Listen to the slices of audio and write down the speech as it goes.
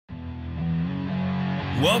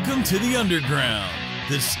Welcome to the Underground,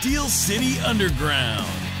 the Steel City Underground,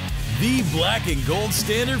 the black and gold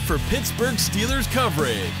standard for Pittsburgh Steelers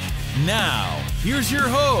coverage. Now, here's your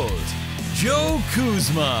host, Joe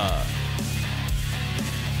Kuzma.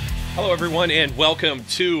 Hello, everyone, and welcome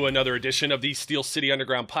to another edition of the Steel City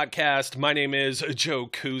Underground podcast. My name is Joe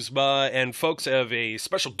Kuzma, and folks, I have a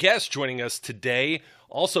special guest joining us today,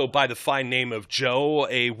 also by the fine name of Joe,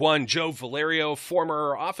 Joe Valerio,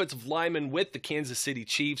 former offensive lineman with the Kansas City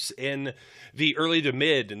Chiefs in the early to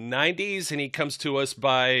mid-'90s, and he comes to us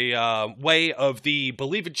by way of the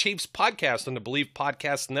Believe in Chiefs podcast on the Believe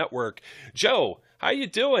Podcast Network. Joe, how you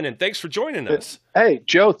doing? And thanks for joining us. Hey,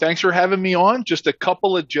 Joe, thanks for having me on. Just a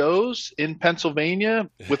couple of Joes in Pennsylvania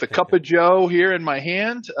with a cup of Joe here in my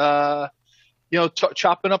hand,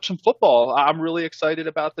 chopping up some football. I'm really excited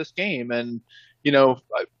about this game. And,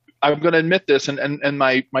 I'm going to admit this, and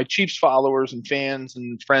my Chiefs followers and fans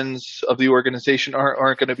and friends of the organization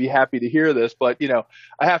aren't going to be happy to hear this. But,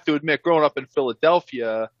 I have to admit, growing up in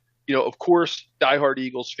Philadelphia, of course, diehard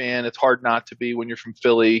Eagles fan. It's hard not to be when you're from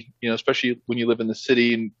Philly, especially when you live in the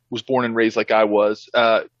city and was born and raised like I was.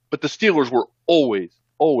 But the Steelers were always,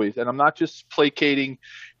 and I'm not just placating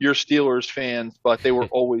your Steelers fans, but they were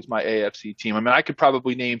always my AFC team. I mean, I could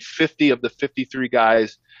probably name 50 of the 53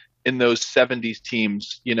 guys in those 70s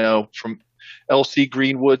teams, from L.C.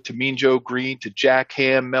 Greenwood to Mean Joe Green to Jack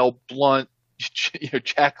Ham, Mel Blount,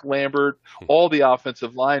 Jack Lambert, all the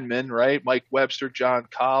offensive linemen, right? Mike Webster, John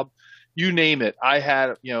Cobb, you name it. I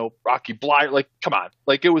had, Rocky Bleier, come on.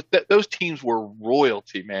 It was those teams were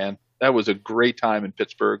royalty, man. That was a great time in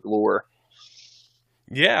Pittsburgh lore.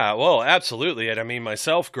 Yeah, well, absolutely. And I mean,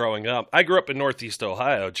 myself growing up, I grew up in Northeast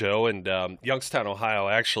Ohio, Joe, and Youngstown, Ohio,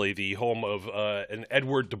 actually the home of an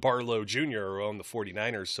Edward DeBarlo Jr. who owned the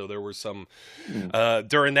 49ers. So there were some,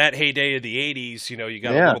 during that heyday of the 80s, you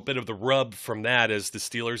got a little bit of the rub from that as the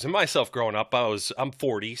Steelers. And myself growing up, I'm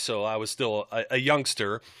 40, so I was still a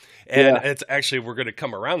youngster. And it's actually, we're going to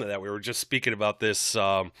come around to that. We were just speaking about this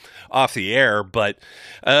off the air, but,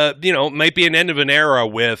 might be an end of an era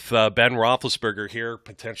with Ben Roethlisberger here,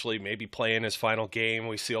 potentially maybe playing his final game.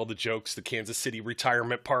 We see all the jokes, the Kansas City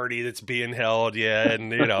retirement party that's being held. Yeah.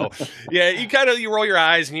 And, you roll your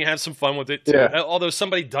eyes and you have some fun with it too. Yeah. Although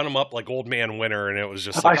somebody done him up like Old Man Winter, and it was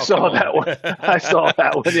just like, I saw that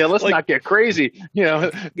one. Yeah. Let's not get crazy.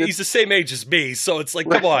 He's the same age as me. So it's like,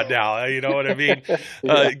 come on now. You know what I mean?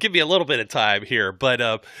 Give me a little bit of time here, but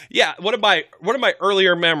one of my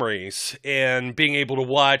earlier memories and being able to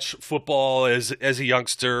watch football as a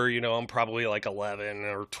youngster, I'm probably like 11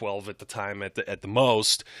 or 12 at the time at the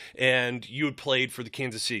most, and you had played for the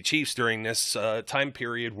Kansas City Chiefs during this time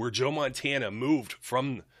period where Joe Montana moved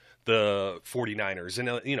from the 49ers, and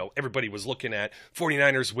everybody was looking at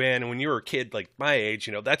 49ers win, and when you were a kid like my age,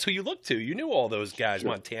 that's who you looked to. You knew all those guys,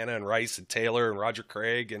 sure. Montana and Rice and Taylor and Roger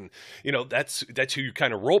Craig, and that's who you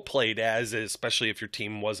kind of role played as, especially if your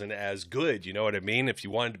team wasn't as good. You know what I mean? If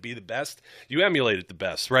you wanted to be the best, you emulated the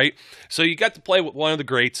best, right? So you got to play with one of the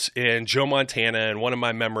greats in Joe Montana, and one of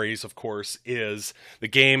my memories, of course, is the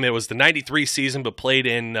game. It was the '93 season, but played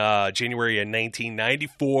in January of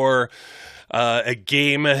 1994. A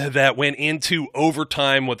game that went into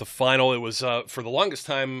overtime with the final. It was for the longest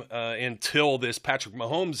time until this Patrick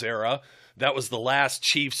Mahomes era. That was the last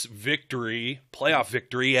Chiefs playoff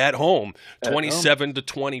victory at home,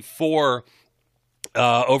 27-24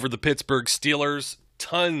 over the Pittsburgh Steelers.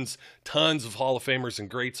 Tons of Hall of Famers and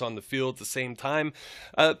greats on the field at the same time.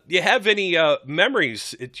 You have any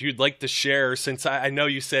memories that you'd like to share, since I know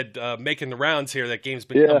you said making the rounds here, that game's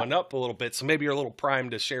been coming up a little bit, so maybe you're a little primed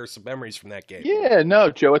to share some memories from that game. Yeah, no,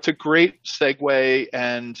 Joe, it's a great segue,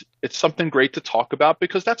 and it's something great to talk about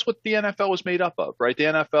because that's what the NFL is made up of, right? The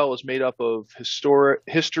NFL is made up of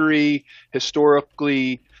historically,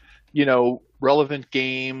 relevant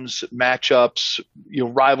games, matchups,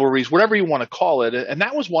 rivalries, whatever you want to call it. And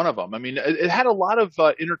that was one of them. I mean, it had a lot of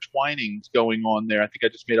intertwinings going on there. I think I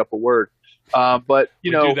just made up a word. But,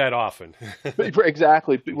 we do that often.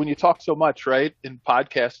 Exactly. When you talk so much, right, in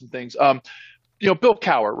podcasts and things. Bill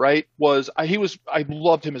Cowher, right, I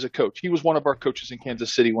loved him as a coach. He was one of our coaches in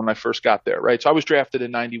Kansas City when I first got there, right? So I was drafted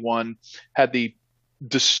in 91, had the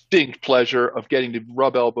distinct pleasure of getting to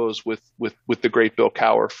rub elbows with the great Bill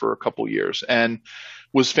Cowher for a couple years, and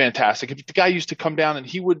was fantastic. The guy used to come down and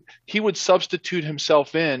he would substitute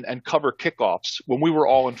himself in and cover kickoffs when we were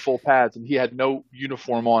all in full pads and he had no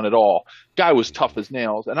uniform on at all. Guy was tough as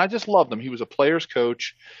nails, and I just loved him. He was a player's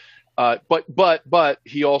coach. But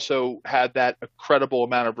he also had that incredible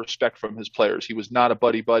amount of respect from his players. He was not a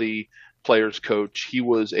buddy players coach. He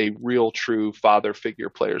was a real true father figure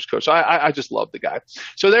players coach. So I just love the guy.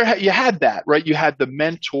 So there you had that, right? You had the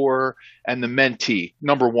mentor and the mentee.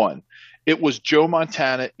 Number one, it was Joe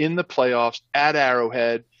Montana in the playoffs at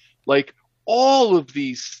Arrowhead. Like all of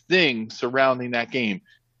these things surrounding that game.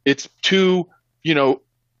 It's two,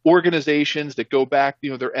 organizations that go back,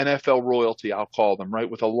 they're NFL royalty, I'll call them, right?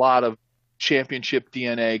 With a lot of championship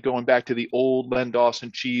DNA, going back to the old Len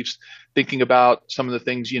Dawson Chiefs, thinking about some of the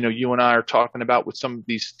things, you and I are talking about with some of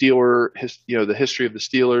these the history of the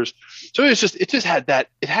Steelers. So it just had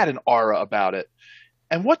it had an aura about it.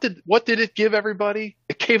 And what did it give everybody?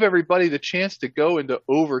 It gave everybody the chance to go into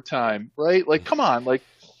overtime, right? Like, come on, like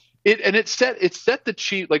it set the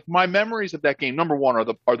Chiefs. Like my memories of that game, number one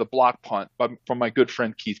are the block punt from my good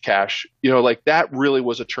friend Keith Cash. Like that really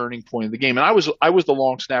was a turning point in the game. And I was the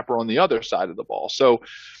long snapper on the other side of the ball. So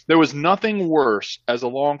there was nothing worse as a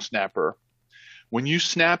long snapper when you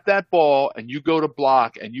snap that ball and you go to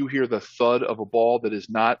block and you hear the thud of a ball that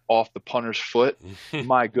is not off the punter's foot.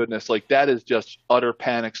 My goodness, like that is just utter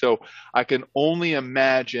panic. So I can only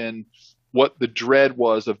imagine what the dread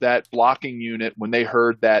was of that blocking unit when they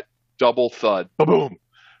heard that double thud, boom,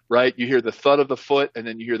 right? You hear the thud of the foot and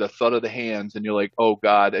then you hear the thud of the hands and you're like, oh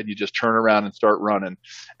God, and you just turn around and start running.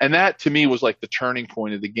 And that to me was like the turning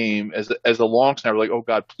point of the game as a long snapper, like, oh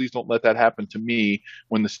God, please don't let that happen to me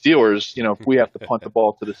when the Steelers, if we have to punt the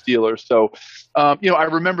ball to the Steelers. So, I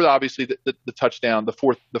remember obviously the touchdown, the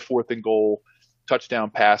fourth and goal touchdown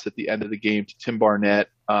pass at the end of the game to Tim Barnett,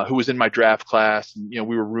 who was in my draft class. And,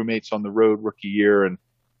 we were roommates on the road rookie year. And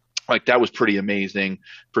like, that was pretty amazing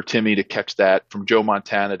for Timmy to catch that from Joe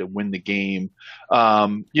Montana to win the game.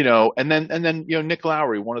 And then, Nick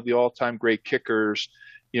Lowry, one of the all-time great kickers,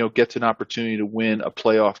 gets an opportunity to win a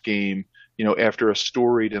playoff game, after a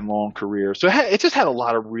storied and long career. So it just had a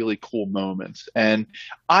lot of really cool moments. And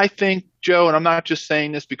I think, Joe, and I'm not just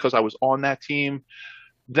saying this because I was on that team,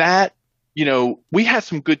 that, we had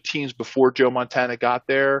some good teams before Joe Montana got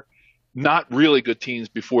there, not really good teams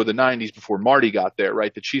before the 90s, before Marty got there,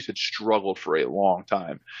 right? The Chiefs had struggled for a long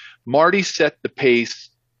time. Marty set the pace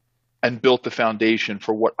and built the foundation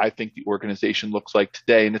for what I think the organization looks like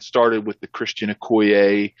today. And it started with the Christian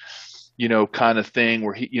Okoye, kind of thing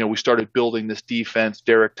where we started building this defense,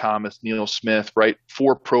 Derek Thomas, Neil Smith, right?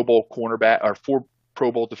 4 Pro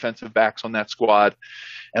Bowl defensive backs on that squad.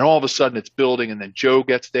 And all of a sudden it's building, and then Joe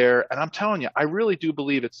gets there. And I'm telling you, I really do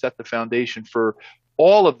believe it set the foundation for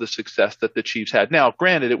all of the success that the Chiefs had. Now,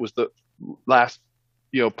 granted, it was the last,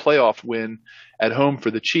 playoff win at home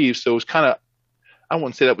for the Chiefs. So it was kind of, I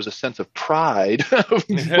wouldn't say that was a sense of pride,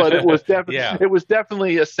 but it was definitely, it was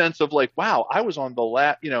definitely a sense of like, wow, I was on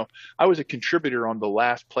the I was a contributor on the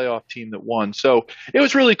last playoff team that won. So it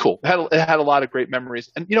was really cool. It had a lot of great memories.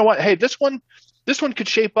 And you know what? Hey, this one could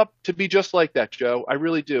shape up to be just like that, Joe. I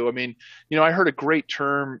really do. I mean, I heard a great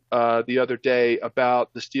term the other day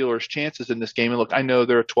about the Steelers' chances in this game. And look, I know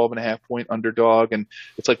they're a 12.5-point underdog, and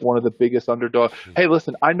it's like one of the biggest underdogs. Hey,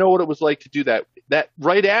 listen, I know what it was like to do that. That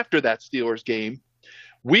right after that Steelers game,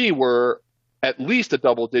 we were at least a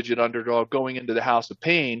double-digit underdog going into the House of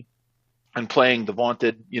Pain and playing the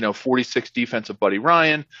vaunted, 46 defensive Buddy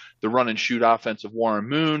Ryan, the run and shoot offensive Warren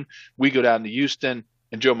Moon. We go down to Houston,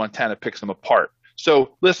 and Joe Montana picks them apart.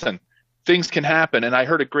 So listen, things can happen. And I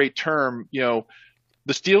heard a great term,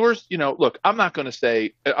 the Steelers, look, I'm not going to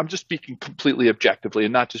say, I'm just speaking completely objectively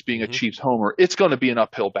and not just being a Chiefs homer. It's going to be an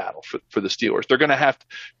uphill battle for the Steelers. They're going to have to,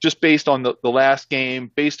 just based on the last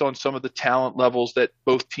game, based on some of the talent levels that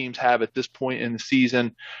both teams have at this point in the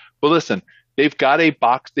season. But listen, they've got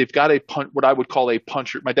what I would call a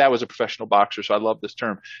puncher. My dad was a professional boxer, so I love this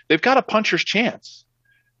term. They've got a puncher's chance.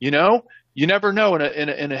 You never know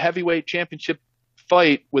in a heavyweight championship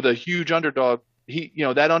fight with a huge underdog.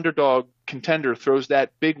 That underdog contender throws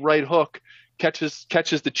that big right hook, catches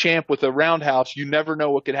the champ with a roundhouse. You never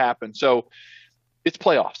know what could happen. So it's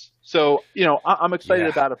playoffs. So, I'm excited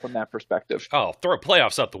about it from that perspective. Oh, throw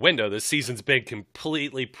playoffs out the window. This season's been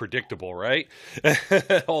completely predictable, right?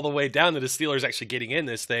 All the way down to the Steelers actually getting in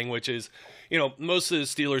this thing, which is, most of the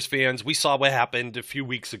Steelers fans, we saw what happened a few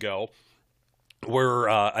weeks ago.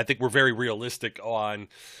 I think we're very realistic on,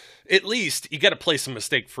 at least you got to play some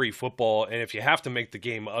mistake-free football, and if you have to make the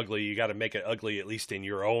game ugly, you got to make it ugly at least in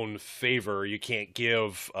your own favor. You can't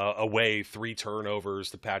give away 3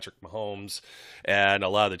 turnovers to Patrick Mahomes and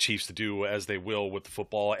allow the Chiefs to do as they will with the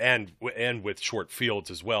football and with short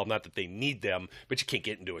fields as well. Not that they need them, but you can't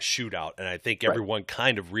get into a shootout, and I think everyone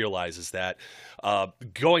kind of realizes that.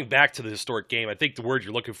 Going back to the historic game, I think the word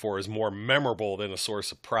you're looking for is more memorable than a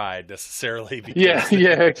source of pride necessarily. Because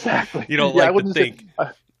yeah, exactly. You don't like to think.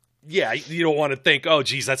 yeah, you don't want to think, oh,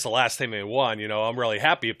 geez, that's the last time they won. I'm really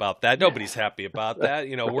happy about that. Nobody's happy about that.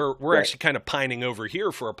 We're actually kind of pining over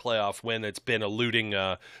here for a playoff win that's been eluding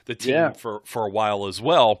the team for a while as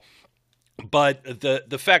well. But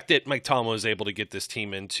the fact that Mike Tomlin was able to get this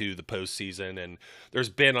team into the postseason, and there's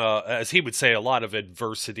been as he would say, a lot of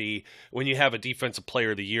adversity when you have a defensive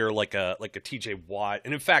player of the year like a TJ Watt.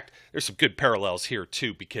 And in fact, there's some good parallels here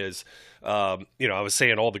too, because I was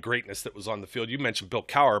saying all the greatness that was on the field. You mentioned Bill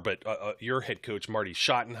Cowher, but your head coach Marty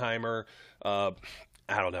Schottenheimer,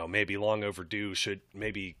 I don't know, maybe long overdue, should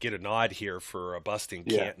maybe get a nod here for busting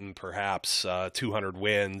Canton, perhaps 200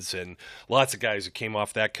 wins, and lots of guys who came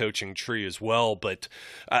off that coaching tree as well. But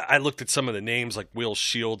I looked at some of the names like Will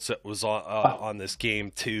Shields that was on this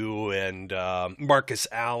game too, and Marcus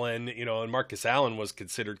Allen, and Marcus Allen was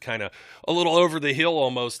considered kind of a little over the hill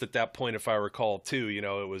almost at that point, if I recall too.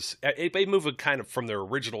 It was they moved kind of from their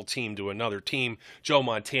original team to another team. Joe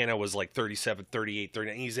Montana was like 37, 38,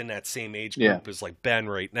 39. He's in that same age group as like Ben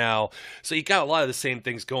right now. So you got a lot of the same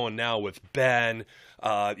things going now with Ben.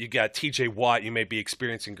 You got TJ Watt, you may be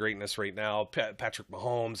experiencing greatness right now. Patrick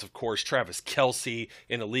Mahomes, of course, Travis Kelce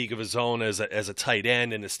in a league of his own as a tight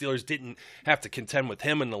end, and the Steelers didn't have to contend with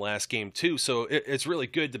him in the last game too. So it's really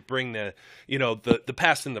good to bring the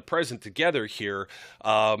past and the present together here.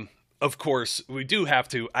 Of course,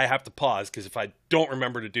 I have to pause, because if I don't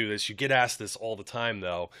remember to do this, you get asked this all the time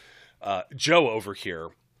though. Joe over here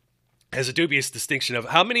has a dubious distinction of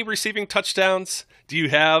how many receiving touchdowns do you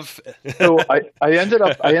have? So I ended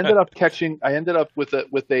up with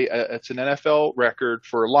it's an NFL record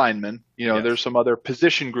for linemen. There's some other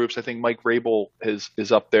position groups. I think Mike Vrabel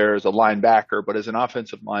is up there as a linebacker, but as an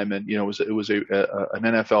offensive lineman, it was an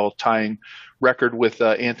NFL tying record with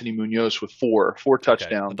Anthony Munoz with four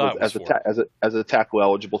touchdowns as a tackle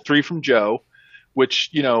eligible, 3 from Joe,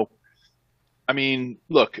 which I mean,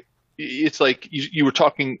 look, it's like you were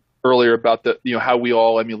talking earlier about how we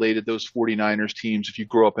all emulated those 49ers teams if you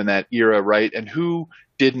grew up in that era, right? And who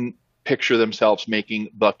didn't picture themselves making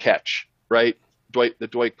the catch, right? The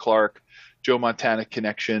Dwight Clark, Joe Montana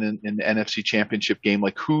connection in the NFC Championship game.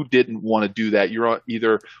 Like, who didn't want to do that? You're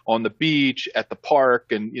either on the beach, at the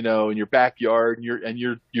park, and in your backyard, and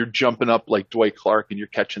you're jumping up like Dwight Clark and you're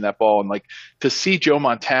catching that ball. And like, to see Joe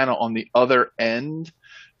Montana on the other end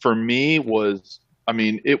for me was, I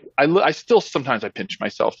mean, I still sometimes I pinch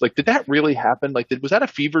myself. Like, did that really happen? Like, was that a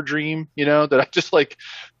fever dream?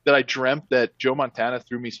 That I dreamt that Joe Montana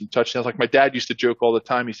threw me some touchdowns. Like, my dad used to joke all the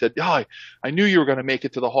time. He said, "Oh, I knew you were going to make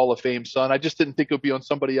it to the Hall of Fame, son. I just didn't think it would be on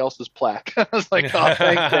somebody else's plaque." I was like, "Oh,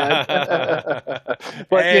 thanks, Dad."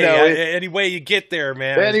 But any way you get there,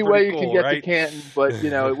 man. Any way you cool, can get right? to Canton, but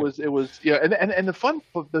it was and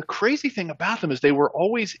the crazy thing about them is they were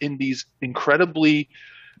always in these incredibly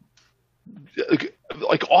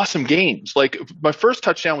like awesome games. Like, my first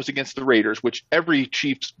touchdown was against the Raiders, which every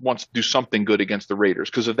Chiefs wants to do something good against the Raiders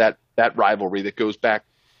because of that rivalry that goes back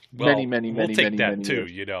many too.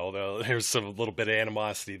 years. There's some little bit of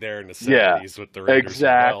animosity there in the 70s with the Raiders.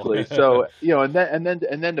 Exactly. As well. So, and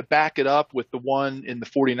then to back it up with the one in the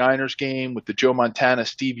 49ers game with the Joe Montana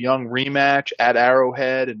Steve Young rematch at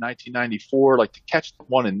Arrowhead in 1994, like, to catch the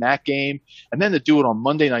one in that game, and then to do it on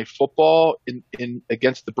Monday Night Football in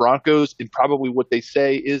against the Broncos in probably what they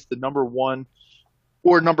say is the number 1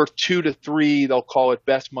 or number 2 to 3, they'll call it,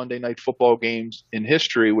 best Monday Night Football games in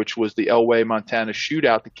history, which was the Elway Montana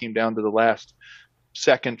shootout that came down to the last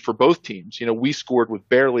second for both teams. We scored with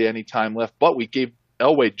barely any time left, but we gave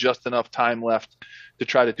Elway just enough time left to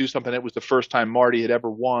try to do something. It was the first time Marty had ever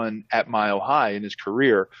won at Mile High in his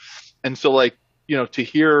career. And so, like, to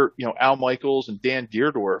hear, Al Michaels and Dan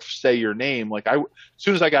Deerdorf say your name, like, as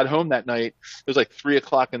soon as I got home that night, it was like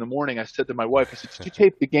 3:00 in the morning. I said to my wife, I said, "Did you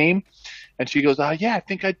tape the game?" And she goes, "Yeah, I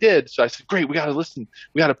think I did." So I said, "Great, we got to listen.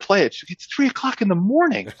 We got to play it." She goes, "It's 3:00 in the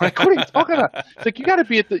morning." I'm like, "What are you talking about?" It's like, you got to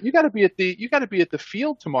be at the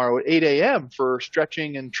field tomorrow at 8 a.m. for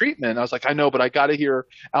stretching and treatment. I was like, "I know, but I got to hear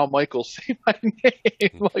Al Michaels say my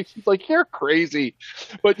name." Like, she's like, "You're crazy,"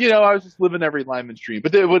 but I was just living every lineman's dream.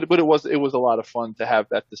 But it was a lot of fun to have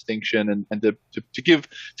that distinction and to give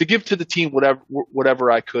to the team whatever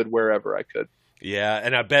I could, wherever I could. Yeah,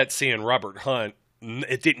 and I bet seeing Robert Hunt,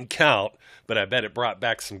 it didn't count, but I bet it brought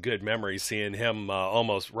back some good memories seeing him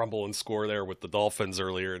almost rumble and score there with the Dolphins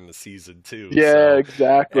earlier in the season too. Yeah, so,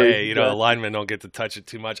 exactly. Hey, linemen don't get to touch it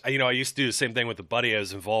too much. I used to do the same thing with a buddy I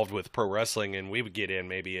was involved with pro wrestling, and we would get in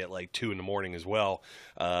maybe at like 2 a.m. as well,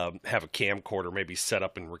 have a camcorder maybe set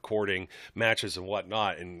up and recording matches and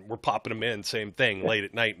whatnot, and we're popping them in, same thing, late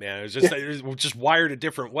at night, man. It was just wired a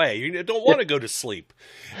different way. You don't want to go to sleep.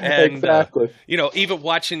 And, exactly. Even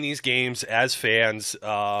watching these games as fans, fans.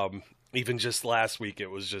 Even just last week,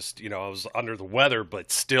 it was just, I was under the weather,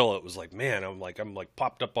 but still, it was like, man, I'm like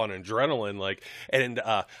popped up on adrenaline, and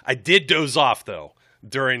I did doze off though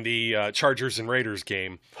during the Chargers and Raiders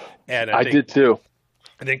game, and I did too.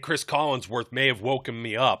 I think Chris Collinsworth may have woken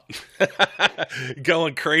me up,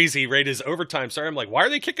 going crazy right as overtime started. I'm like, why are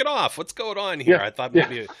they kicking off? What's going on here? I thought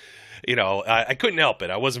maybe. I couldn't help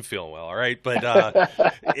it. I wasn't feeling well, all right? But,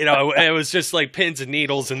 it was just like pins and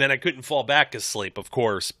needles, and then I couldn't fall back asleep, of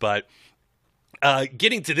course. But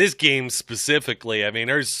getting to this game specifically, I mean,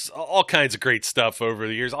 there's all kinds of great stuff over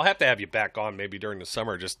the years. I'll have to have you back on maybe during the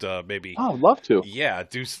summer, just maybe. Oh, I'd love to. Yeah,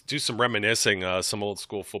 do some reminiscing, some old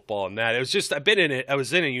school football and that. It was just, I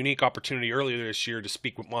was in a unique opportunity earlier this year to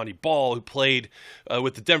speak with Monty Ball, who played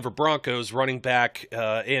with the Denver Broncos running back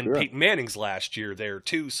and Peyton Manning's last year there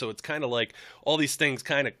too. So it's kind of like all these things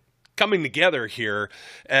kind of coming together here,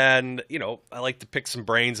 and I like to pick some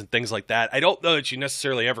brains and things like that. I don't know that you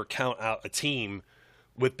necessarily ever count out a team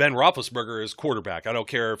with Ben Roethlisberger as quarterback. I don't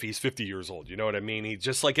care if he's 50 years old. You know what I mean? He's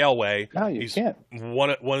just like Elway. No, you can't.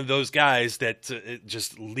 One of those guys that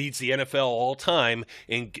just leads the NFL all time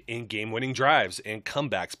in game-winning drives and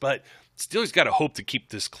comebacks. But Steelers got to hope to keep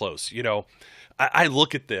this close. I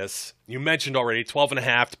look at this. You mentioned already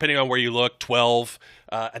 12.5, depending on where you look, 12.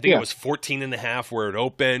 I think it was 14.5 where it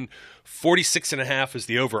opened. 46.5 is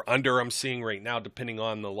the over/under I'm seeing right now, depending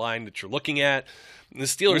on the line that you're looking at. The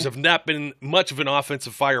Steelers have not been much of an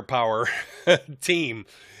offensive firepower team,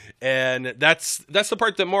 and that's the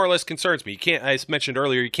part that more or less concerns me. I mentioned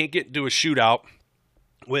earlier, you can't get into a shootout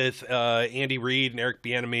with Andy Reid and Eric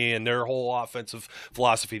Bieniemy and their whole offensive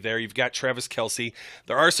philosophy there. You've got Travis Kelce.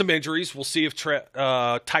 There are some injuries. We'll see if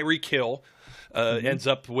Tyreek Hill ends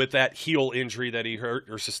up with that heel injury that he hurt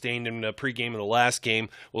or sustained in the pregame of the last game.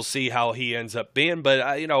 We'll see how he ends up being. But,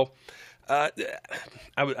 I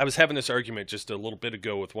was having this argument just a little bit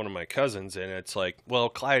ago with one of my cousins, and it's like, well,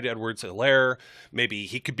 Clyde Edwards-Helaire, maybe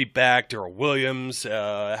he could be back. Darrell Williams,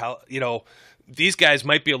 these guys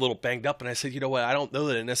might be a little banged up. And I said, you know what? I don't know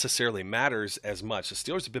that it necessarily matters as much. The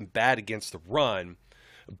Steelers have been bad against the run,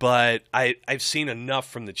 but I've seen enough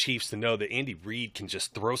from the Chiefs to know that Andy Reid can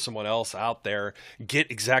just throw someone else out there, get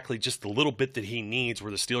exactly just the little bit that he needs,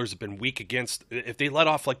 where the Steelers have been weak against. If they let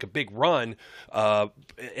off like a big run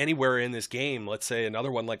anywhere in this game, let's say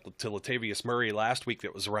another one like to Latavius Murray last week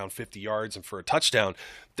that was around 50 yards and for a touchdown,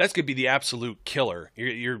 that's going to be the absolute killer.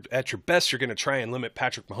 You're at your best, you're going to try and limit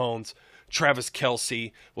Patrick Mahomes, Travis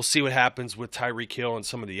Kelce. We'll see what happens with Tyreek Hill and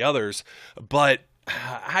some of the others. But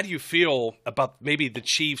how do you feel about maybe the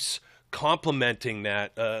Chiefs complementing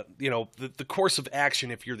that, the course of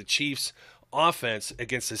action if you're the Chiefs offense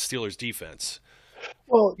against the Steelers defense?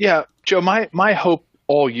 Well, yeah, Joe, my hope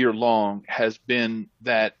all year long has been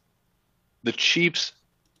that the Chiefs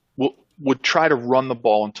would try to run the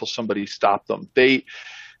ball until somebody stopped them. They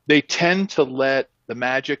tend to let the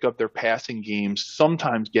magic of their passing games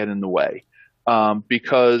sometimes get in the way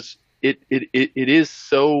because it is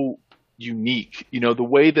so unique. The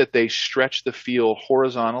way that they stretch the field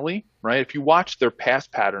horizontally, right? If you watch their pass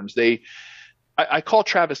patterns, I call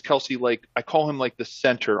Travis Kelce I call him like the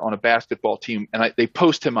center on a basketball team, and they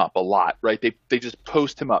post him up a lot, right? They just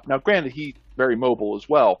post him up. Now, granted, he's very mobile as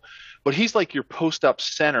well, but he's like your post up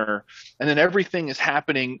center, and then everything is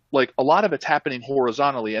happening, like a lot of it's happening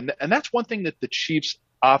horizontally, and that's one thing that the Chiefs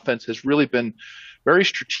offense has really been very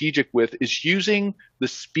strategic with, is using the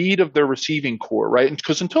speed of their receiving core, right?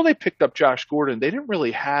 Because until they picked up Josh Gordon, they never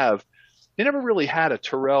really had a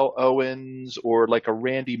Terrell Owens or like a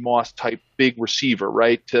Randy Moss type big receiver,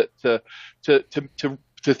 right? To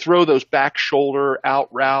throw those back shoulder out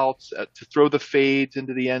routes, to throw the fades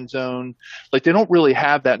into the end zone. Like they don't really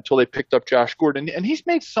have that until they picked up Josh Gordon, and he's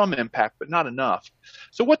made some impact, but not enough.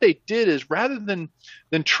 So what they did is, rather than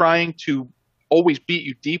trying to always beat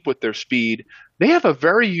you deep with their speed, they have a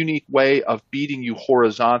very unique way of beating you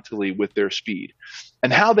horizontally with their speed.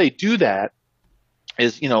 And how they do that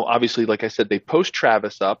is, obviously, like I said, they post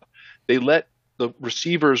Travis up. They let the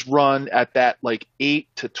receivers run at that like 8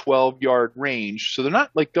 to 12 yard range. So they're not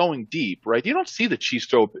like going deep, right? You don't see the Chiefs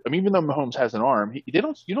throw, even though Mahomes has an arm, you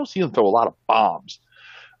don't see them throw a lot of bombs.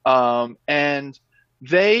 And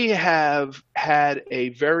they have had a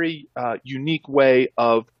very unique way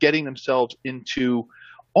of getting themselves into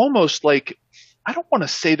almost like, I don't want to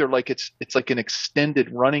say they're like it's like an extended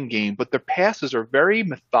running game, but their passes are very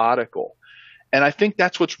methodical. And I think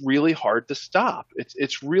that's what's really hard to stop.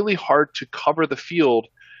 It's really hard to cover the field,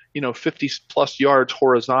 50 plus yards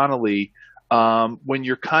horizontally when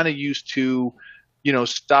you're kind of used to,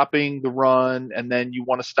 stopping the run, and then you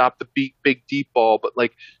want to stop the big deep ball. But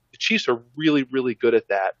like the Chiefs are really, really good at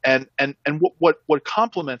that. And what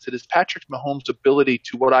complements it is Patrick Mahomes' ability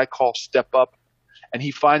to what I call step up, and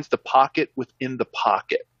he finds the pocket within the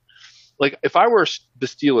pocket. Like if I were the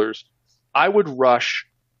Steelers, I would rush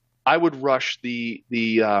the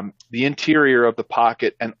interior of the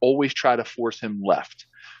pocket and always try to force him left.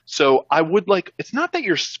 So I would it's not that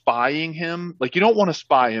you're spying him, like you don't want to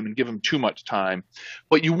spy him and give him too much time,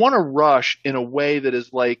 but you want to rush in a way that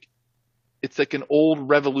is it's like an old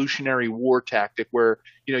Revolutionary War tactic where,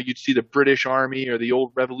 you'd see the British Army or the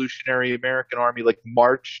old Revolutionary American Army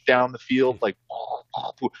march down the field, like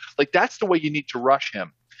that's the way you need to rush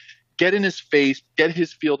him. Get in his face, get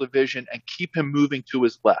his field of vision, and keep him moving to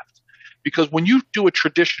his left. Because when you do a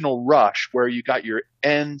traditional rush where you got your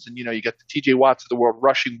ends and, you got the TJ Watts of the world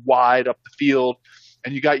rushing wide up the field,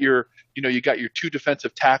 and you got your two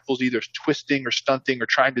defensive tackles either twisting or stunting or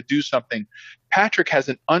trying to do something, Patrick has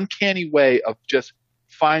an uncanny way of just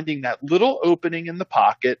finding that little opening in the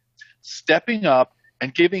pocket, stepping up,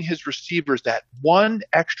 and giving his receivers that one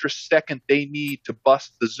extra second they need to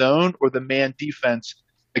bust the zone or the man defense.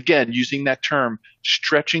 Again, using that term,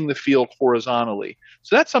 stretching the field horizontally.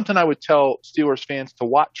 So that's something I would tell Steelers fans to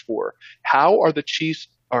watch for. How are the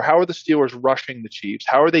Steelers rushing the Chiefs?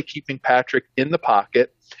 How are they keeping Patrick in the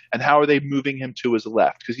pocket? And how are they moving him to his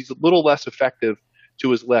left? Because he's a little less effective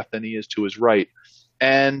to his left than he is to his right.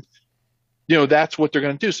 And, that's what they're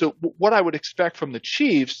going to do. So what I would expect from the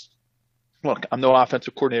Chiefs, look, I'm no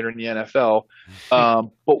offensive coordinator in the NFL,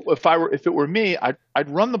 but if it were me, I'd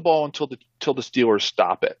run the ball until the Steelers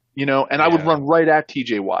stop it, and I would run right at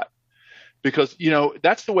TJ Watt, because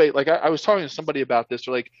that's the way. Like I was talking to somebody about this.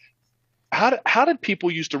 They're like, how did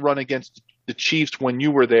people used to run against the Chiefs when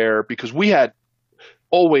you were there? Because we had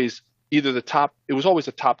always it was always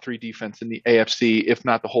a top three defense in the AFC, if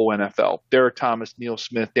not the whole NFL. Derek Thomas, Neil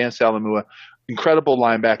Smith, Dan Salamua, incredible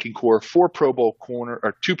linebacking core, two Pro Bowl corners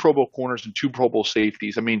and two Pro Bowl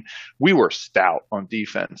safeties. I mean, we were stout on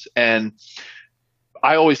defense. And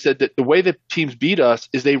I always said that the way that teams beat us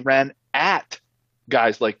is they ran at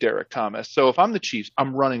guys like Derek Thomas. So if I'm the Chiefs,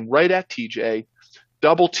 I'm running right at TJ,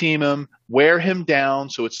 double team him, wear him down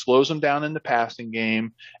so it slows him down in the passing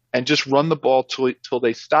game, and just run the ball till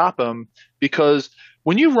they stop him. Because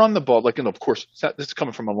when you run the ball, and of course, this is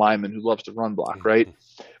coming from a lineman who loves to run block, right?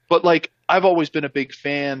 But I've always been a big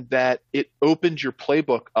fan that it opens your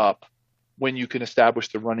playbook up when you can establish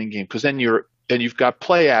the running game, because then you've got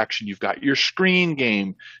play action, you've got your screen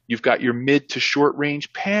game, you've got your mid to short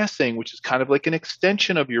range passing, which is kind of like an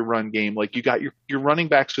extension of your run game. Like you got your running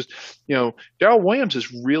backs. Because Darrell Williams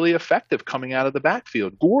is really effective coming out of the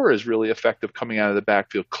backfield. Gore is really effective coming out of the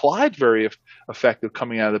backfield. Clyde's very effective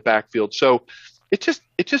coming out of the backfield. So it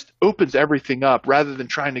just opens everything up rather than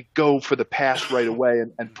trying to go for the pass right away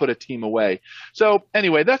and put a team away. So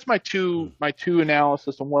anyway, that's my two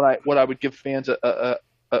analysis on what I would give fans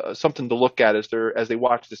something to look at as they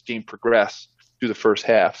watch this game progress through the first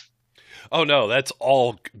half. Oh, no, that's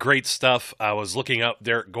all great stuff. I was looking up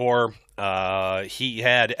Derek Gore. He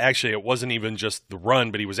had, actually, it wasn't even just the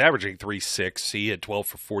run, but he was averaging 3.6. He had 12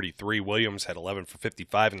 for 43. Williams had 11 for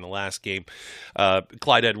 55 in the last game.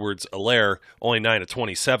 Clyde Edwards-Helaire, only 9 of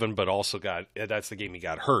 27, but also that's the game he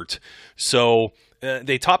got hurt. So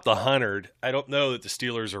they topped the 100. I don't know that the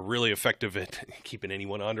Steelers are really effective at keeping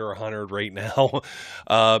anyone under 100 right now.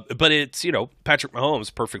 But it's, Patrick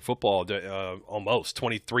Mahomes, perfect football, almost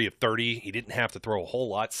 23 of 30. He didn't have to throw a whole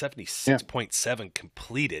lot, 76.7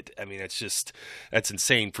 completed. I mean, that's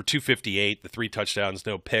insane. For 258, the 3 touchdowns,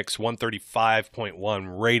 no picks,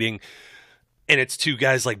 135.1 rating. And it's two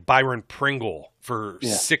guys like Byron Pringle for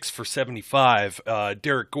 6 for 75,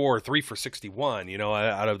 Derek Gore 3 for 61,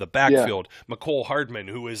 out of the backfield. McCole Hardman,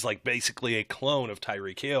 who is basically a clone of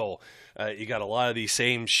Tyreek Hill. You got a lot of these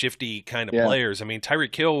same shifty kind of players. I mean,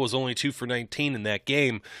 Tyreek Hill was only 2 for 19 in that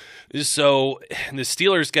game. So the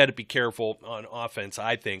Steelers got to be careful on offense,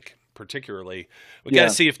 I think. Particularly, we got to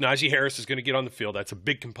see if Najee Harris is going to get on the field. That's a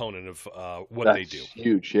big component of what they do.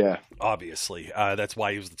 Huge, obviously. That's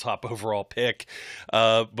why he was the top overall pick.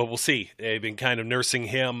 But we'll see. They've been kind of nursing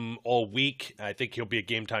him all week. I think he'll be a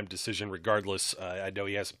game time decision regardless. I know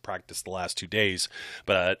he hasn't practiced the last 2 days,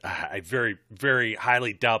 but I very, very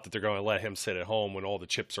highly doubt that they're going to let him sit at home when all the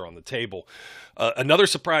chips are on the table. Another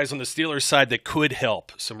surprise on the Steelers side that could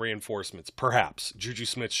help some reinforcements, perhaps Juju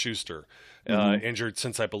Smith-Schuster. Injured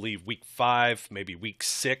since, I believe, week 5, maybe week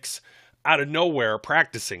 6, out of nowhere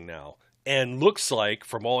practicing now. And looks like,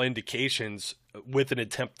 from all indications, with an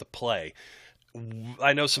attempt to play.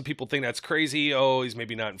 I know some people think that's crazy. Oh, he's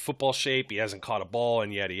maybe not in football shape. He hasn't caught a ball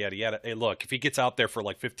and yada, yada, yada. Hey, look, if he gets out there for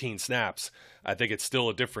like 15 snaps, I think it's still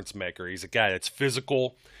a difference maker. He's a guy that's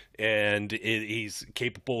physical and he's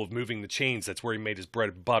capable of moving the chains. That's where he made his bread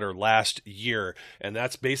and butter last year. And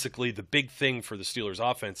that's basically the big thing for the Steelers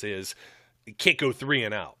offense is you can't go 3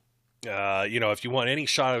 and out. If you want any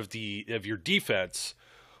shot of your defense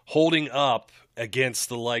holding up against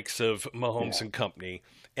the likes of Mahomes and company.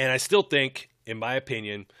 And I still think, in my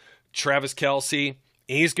opinion, Travis Kelce,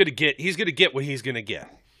 he's going to get what he's going to get.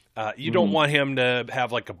 You don't want him to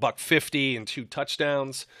have like $150 and 2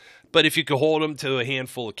 touchdowns, but if you could hold him to a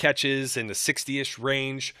handful of catches in the 60-ish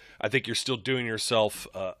range, I think you're still doing yourself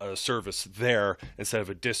a service there instead of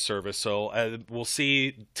a disservice. So we'll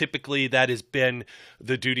see. Typically, that has been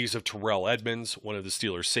the duties of Terrell Edmunds, one of the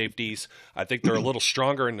Steelers' safeties. I think they're a little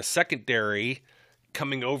stronger in the secondary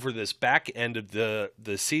coming over this back end of the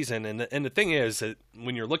season. And the thing is that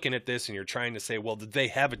when you're looking at this and you're trying to say, well, did they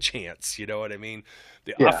have a chance? You know what I mean?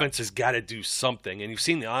 The offense has got to do something. And you've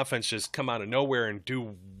seen the offense just come out of nowhere and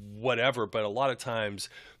do whatever, but a lot of times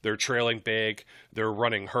they're trailing big, they're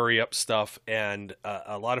running hurry up stuff, and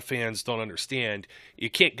a lot of fans don't understand.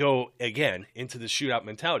 You can't go, again, into the shootout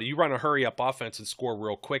mentality. You run a hurry up offense and score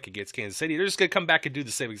real quick against Kansas City, they're just going to come back and do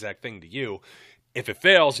the same exact thing to you. If it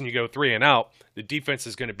fails and you go 3 and out, the defense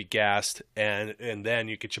is going to be gassed, and then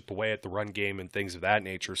you can chip away at the run game and things of that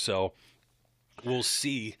nature. So we'll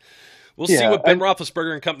see. We'll see what Ben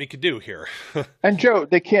Roethlisberger and company could do here. And Joe,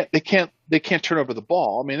 they can't turn over the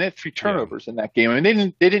ball. I mean, they had 3 turnovers in that game. I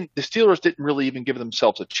mean, the Steelers didn't really even give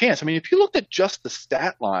themselves a chance. I mean, if you looked at just the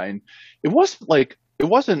stat line, it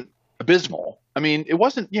wasn't abysmal. I mean, it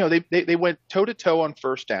wasn't, they went toe to toe on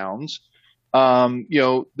first downs.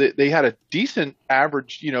 They had a decent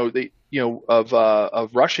average,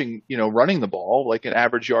 of rushing, running the ball, like an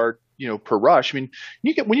average yard, per rush. I mean,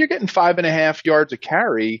 when you're getting 5.5 yards a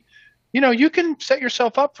carry, you can set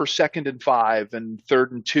yourself up for 2nd and 5 and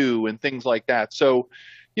 3rd and 2 and things like that. So,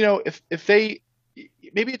 if they,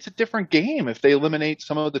 maybe it's a different game if they eliminate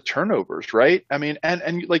some of the turnovers, right? I mean,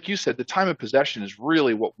 and like you said, the time of possession is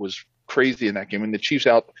really what was crazy in that game. I mean, the Chiefs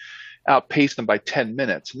outpaced them by 10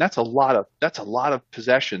 minutes. And that's a lot of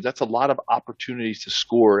possessions. That's a lot of opportunities to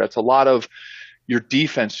score. That's a lot of your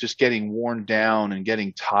defense just getting worn down and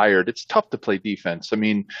getting tired. It's tough to play defense. I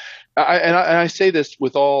mean, I say this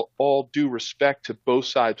with all due respect to both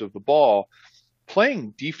sides of the ball.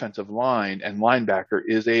 Playing defensive line and linebacker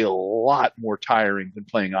is a lot more tiring than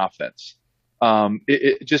playing offense. I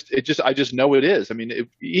just know it is. I mean,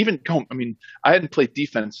 I hadn't played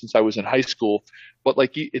defense since I was in high school, but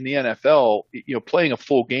like in the NFL, playing a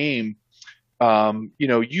full game,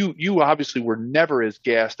 you obviously were never as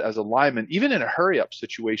gassed as a lineman, even in a hurry up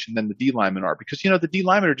situation, than the D linemen are, because, the D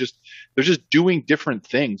linemen they're just doing different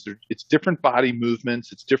things. It's different body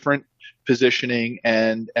movements. It's different positioning,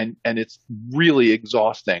 and it's really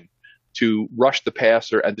exhausting to rush the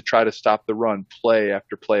passer and to try to stop the run play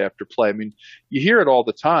after play after play. I mean, you hear it all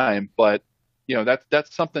the time, but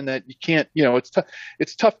that's something that you can't,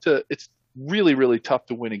 it's really, really tough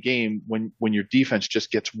to win a game when your defense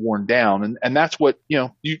just gets worn down. And that's what,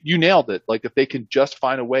 you nailed it. Like, if they can just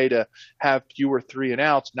find a way to have fewer 3 and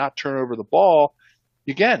outs, not turn over the ball,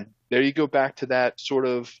 again, there you go back to that sort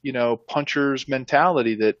of, puncher's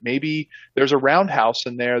mentality that maybe there's a roundhouse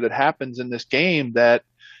in there that happens in this game that,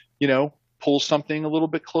 pulls something a little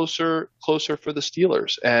bit closer for the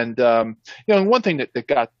Steelers. And, one thing that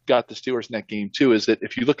got the Steelers in that game too, is that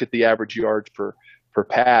if you look at the average yards per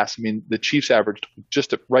pass, I mean, the Chiefs averaged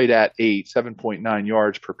just right at 7.9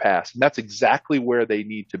 yards per pass. And that's exactly where they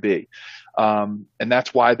need to be. And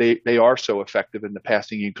that's why they are so effective in the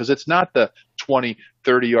passing game, because it's not the 20,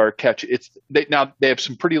 30-yard catch. Now they have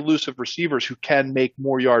some pretty elusive receivers who can make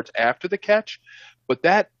more yards after the catch,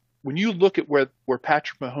 but when you look at where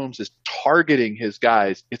Patrick Mahomes is targeting his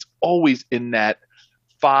guys, it's always in that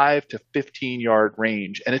 5 to 15-yard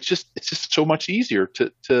range. And it's just so much easier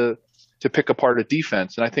to pick apart a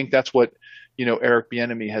defense. And I think that's what, Eric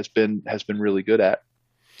Bieniemy has been really good at.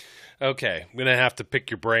 Okay, I'm gonna have to pick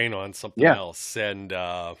your brain on something else, and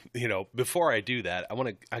before I do that,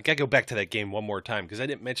 I gotta go back to that game one more time, because I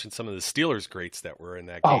didn't mention some of the Steelers greats that were in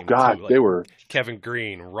that game. Oh God, too, like they were Kevin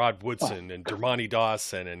Green, Rod Woodson, and Dermontti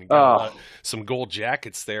Dawson, and some gold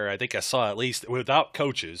jackets there. I think I saw, at least without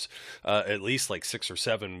coaches, at least like 6 or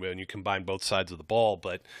 7 when you combine both sides of the ball.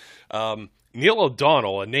 But Neil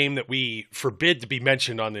O'Donnell, a name that we forbid to be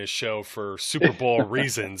mentioned on this show for Super Bowl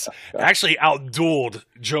reasons, actually outdueled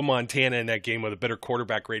Joe Montana in that game with a better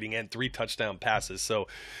quarterback rating and 3 touchdown passes. So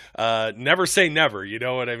never say never, you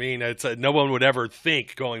know what I mean? It's no one would ever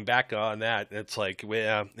think going back on that. It's like,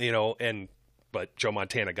 well, you know, but Joe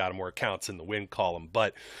Montana got more accounts in the win column.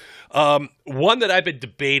 But one that I've been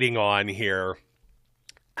debating on here,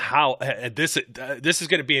 how this is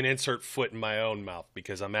going to be an insert foot in my own mouth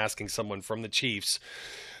because I'm asking someone from the Chiefs.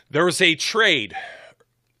 There was a trade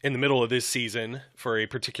in the middle of this season for a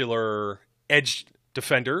particular edge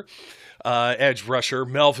defender, edge rusher,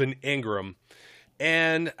 Melvin Ingram.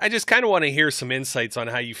 And I just kind of want to hear some insights on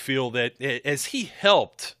how you feel that as he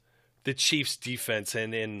helped the Chiefs defense,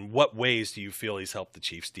 and in what ways do you feel he's helped the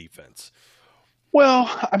Chiefs defense? Well,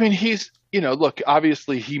 I mean, look,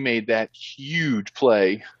 obviously he made that huge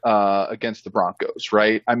play against the Broncos,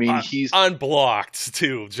 right? I mean, he's unblocked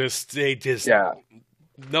too.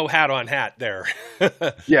 No hat on hat there.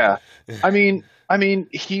 Yeah. I mean,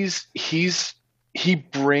 he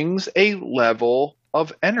brings a level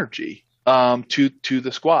of energy to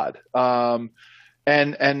the squad. And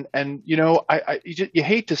you know, you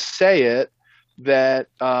hate to say it that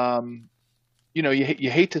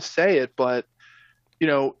you hate to say it, but you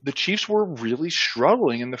know, the Chiefs were really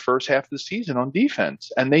struggling in the first half of the season on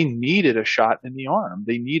defense, and they needed a shot in the arm.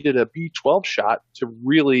 They needed a B12 shot to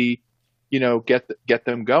really, you know, get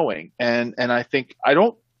them going. And I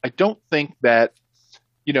don't think that,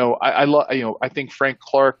 you know, I think Frank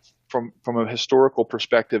Clark from a historical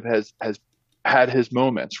perspective has had his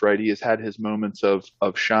moments, right? He has had his moments of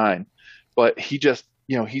shine, but he just,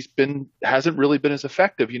 you know, hasn't really been as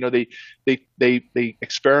effective. You know, they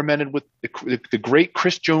experimented with the great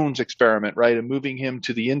Chris Jones experiment, right? And moving him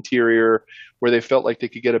to the interior where they felt like they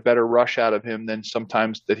could get a better rush out of him than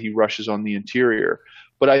sometimes that he rushes on the interior.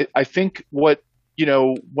 But I think what, you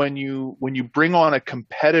know, when you bring on a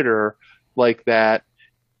competitor like that,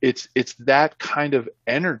 it's that kind of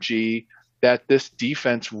energy that this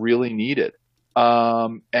defense really needed.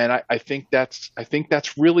 And I think that's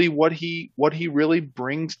really what he really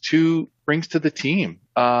brings to the team.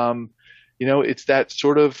 You know, it's that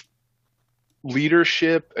sort of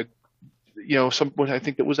leadership. You know, I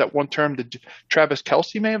think that was that one term that Travis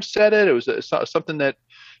Kelce may have said it. It was something that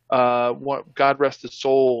God rest his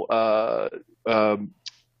soul,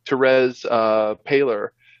 Therese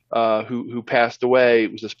Paler, who passed away,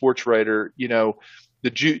 was a sports writer. You know, the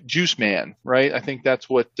juice man, right? I think that's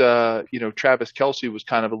what, you know, Travis Kelce was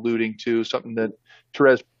kind of alluding to, something that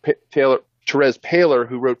Therese Paler,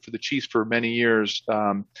 who wrote for the Chiefs for many years,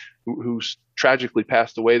 who's tragically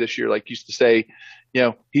passed away this year, like used to say, you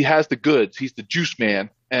know, he has the goods. He's the juice man.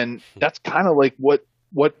 And that's kind of like what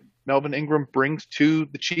Melvin Ingram brings to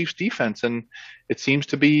the Chiefs defense. And it seems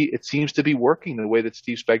to be working the way that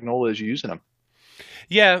Steve Spagnuolo is using him.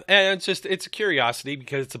 Yeah, and it's a curiosity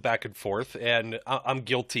because it's a back and forth, and I'm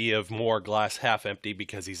guilty of more glass half empty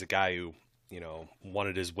because he's a guy who, you know,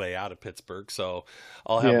 wanted his way out of Pittsburgh, so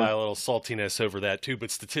I'll have my little saltiness over that too.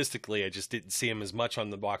 But statistically, I just didn't see him as much on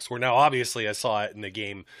the box score. Now, obviously, I saw it in the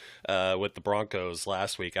game with the Broncos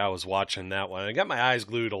last week. I was watching that one. I got my eyes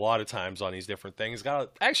glued a lot of times on these different things. I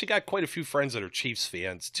actually got quite a few friends that are Chiefs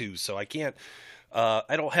fans too, so I can't.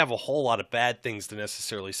 I don't have a whole lot of bad things to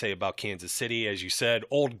necessarily say about Kansas City. As you said,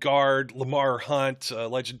 old guard, Lamar Hunt,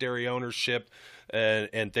 legendary ownership,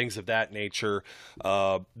 and things of that nature.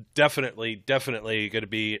 Definitely going to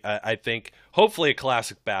be, I think, hopefully a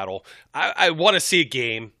classic battle. I want to see a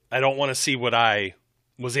game. I don't want to see what I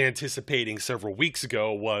was anticipating several weeks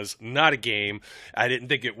ago was not a game. I didn't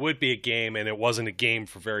think it would be a game, and it wasn't a game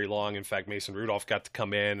for very long. In fact, Mason Rudolph got to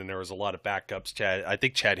come in, and there was a lot of backups. I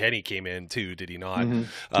think Chad Henne came in too, did he not?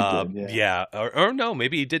 Mm-hmm. He did, yeah. Or no,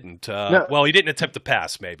 maybe he didn't. No. Well, he didn't attempt to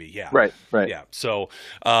pass, maybe. Yeah. Right. Yeah. So,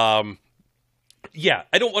 yeah,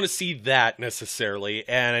 I don't want to see that necessarily.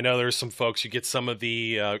 And I know there's some folks, you get some of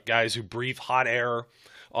the guys who breathe hot air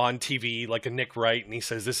on TV, like a Nick Wright, and he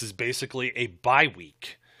says this is basically a bye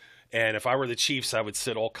week. And if I were the Chiefs, I would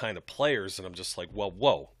sit all kind of players, and I'm just like, well,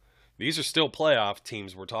 whoa. These are still playoff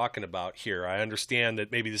teams we're talking about here. I understand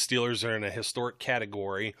that maybe the Steelers are in a historic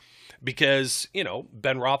category because, you know,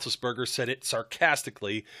 Ben Roethlisberger said it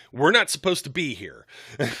sarcastically, we're not supposed to be here.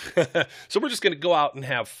 So we're just going to go out and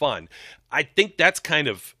have fun. I think that's kind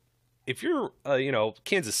of, if you're, you know,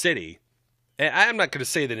 Kansas City, I'm not going to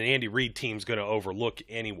say that an Andy Reid team's going to overlook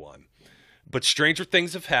anyone, but stranger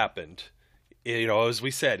things have happened. You know, as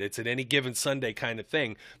we said, it's an any given Sunday kind of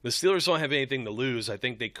thing. The Steelers don't have anything to lose. I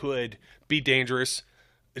think they could be dangerous.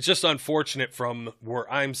 It's just unfortunate from where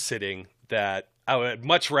I'm sitting that I would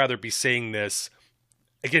much rather be saying this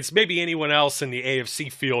against maybe anyone else in the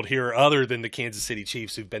AFC field here other than the Kansas City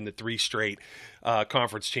Chiefs, who've been to 3 straight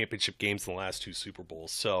conference championship games in the last 2 Super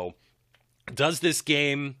Bowls. So does this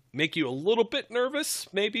game make you a little bit nervous,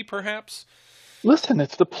 maybe, perhaps? Listen,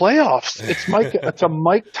 it's the playoffs. It's a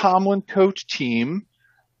Mike Tomlin coach team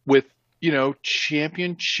with,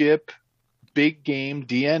 championship big game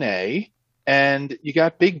DNA. And you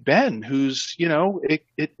got Big Ben, who's,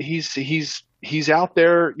 he's out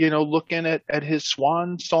there, looking at his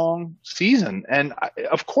swan song season. And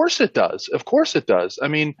of course it does. Of course it does. I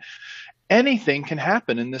mean, anything can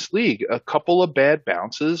happen in this league. A couple of bad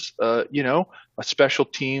bounces, a special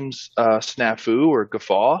teams snafu or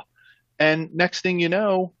guffaw. And next thing you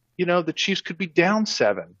know, the Chiefs could be down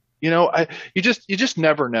 7. You just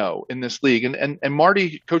never know in this league. And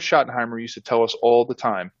Marty, Coach Schottenheimer used to tell us all the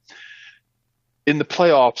time, in the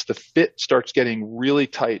playoffs, the fit starts getting really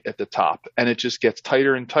tight at the top, and it just gets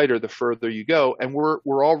tighter and tighter the further you go. And we're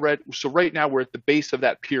already, so right now we're at the base of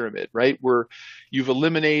that pyramid, right? You've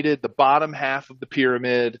eliminated the bottom half of the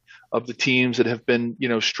pyramid of the teams that have been,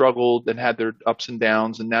 struggled and had their ups and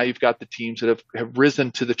downs. And now you've got the teams that have risen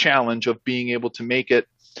to the challenge of being able to make it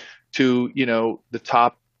to, the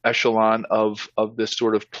top echelon of this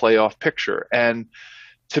sort of playoff picture. And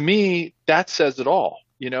to me, that says it all.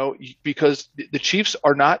 Because the Chiefs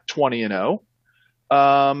are not 20-0.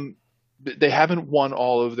 They haven't won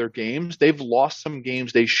all of their games. They've lost some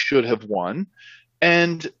games they should have won.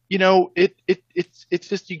 And, it's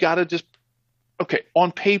just, you got to just, okay,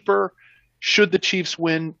 on paper, should the Chiefs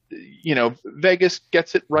win? Vegas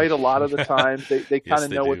gets it right a lot of the time. They kind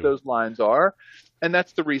of know what those lines are. And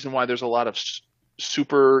that's the reason why there's a lot of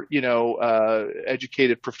super,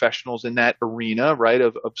 educated professionals in that arena, right,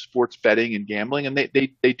 of sports betting and gambling, and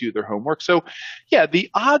they do their homework. So, yeah, the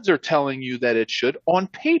odds are telling you that it should on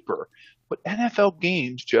paper, but NFL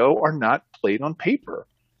games, Joe, are not played on paper.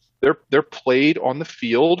 They're played on the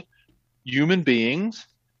field, human beings,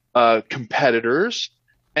 competitors,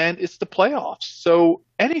 and it's the playoffs. So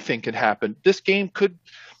anything can happen. This game could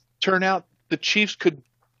turn out the Chiefs could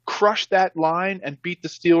crush that line and beat the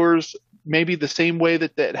Steelers maybe the same way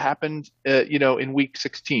that happened, in week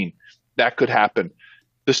 16. That could happen.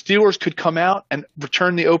 The Steelers could come out and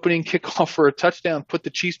return the opening kickoff for a touchdown, put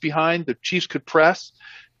the Chiefs behind. The Chiefs could press.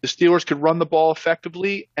 The Steelers could run the ball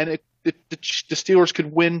effectively, and the Steelers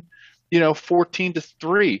could win,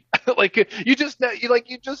 14-3. You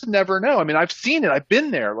just never know. I mean, I've seen it. I've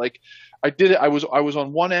been there. I did it. I was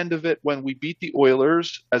on one end of it when we beat the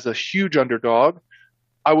Oilers as a huge underdog.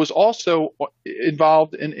 I was also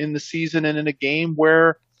involved in the season and in a game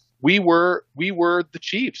where we were the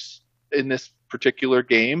Chiefs in this particular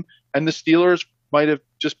game, and the Steelers might have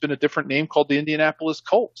just been a different name called the Indianapolis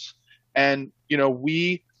Colts. And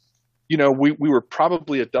we were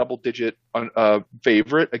probably a double-digit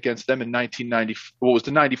favorite against them in 1990. What was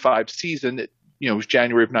the 95 season? It was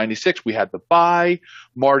January of 96. We had the bye.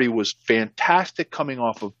 Marty was fantastic coming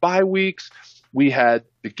off of bye weeks. We had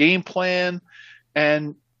the game plan.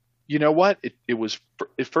 And you know what?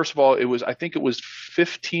 First of all, I think it was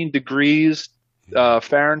 15 degrees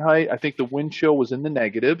Fahrenheit. I think the wind chill was in the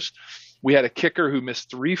negatives. We had a kicker who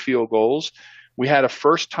missed 3 field goals. We had a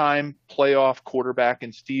first-time playoff quarterback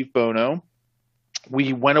in Steve Bono.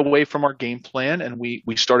 We went away from our game plan, and we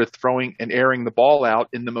started throwing and airing the ball out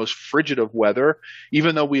in the most frigid of weather,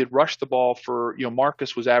 even though we had rushed the ball for,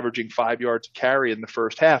 Marcus was averaging 5 yards a carry in the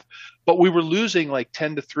first half, but we were losing like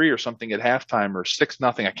 10-3 or something at halftime, or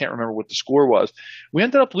 6-0. I can't remember what the score was. We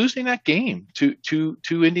ended up losing that game to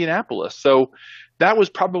Indianapolis. So that was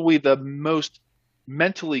probably the most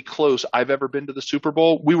mentally close I've ever been to the Super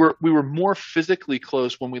Bowl. We were more physically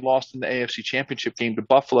close when we lost in the AFC Championship game to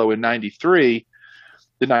Buffalo in 93.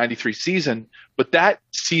 The 93 season, but that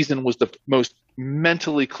season was the most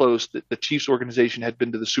mentally close that the Chiefs organization had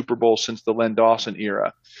been to the Super Bowl since the Len Dawson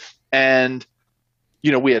era. And,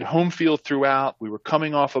 we had home field throughout. We were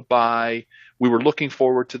coming off a bye. We were looking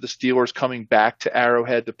forward to the Steelers coming back to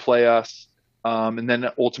Arrowhead to play us. And then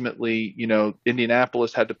ultimately,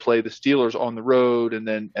 Indianapolis had to play the Steelers on the road, and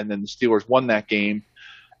then the Steelers won that game.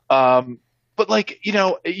 But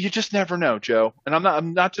you just never know, Joe. And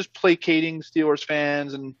I'm not just placating Steelers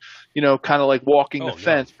fans and, kind of like walking the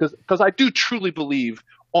fence, because I do truly believe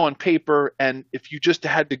on paper, and if you just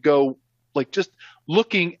had to go, just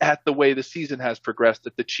looking at the way the season has progressed,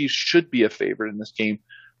 that the Chiefs should be a favorite in this game.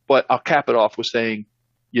 But I'll cap it off with saying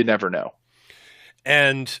you never know.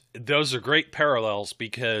 And those are great parallels,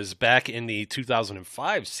 because back in the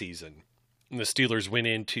 2005 season, the Steelers went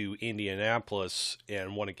into Indianapolis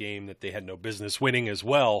and won a game that they had no business winning as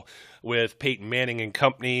well, with Peyton Manning and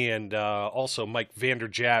company, and also Mike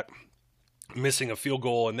Vanderjagt missing a field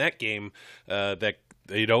goal in that game. That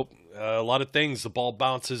a lot of things. The ball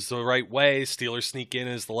bounces the right way. Steelers sneak in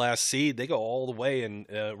as the last seed. They go all the way and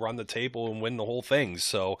run the table and win the whole thing.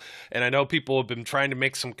 So, and I know people have been trying to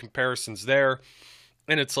make some comparisons there,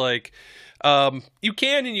 and it's like you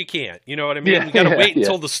can and you can't. You know what I mean? You got to wait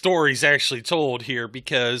until the story's actually told here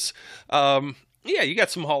because. You got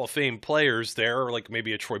some Hall of Fame players there, like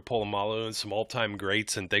maybe a Troy Polamalu and some all-time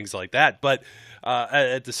greats and things like that. But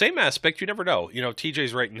at the same aspect, you never know.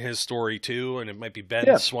 TJ's writing his story too, and it might be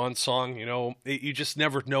Ben's swan song. You just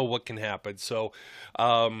never know what can happen. So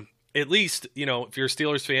at least, if you're a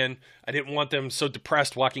Steelers fan, I didn't want them so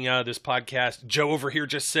depressed walking out of this podcast. Joe over here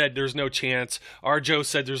just said there's no chance. Our Joe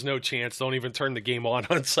said there's no chance. Don't even turn the game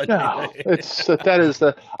on Sunday night.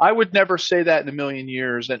 I would never say that in a million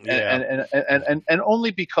years, and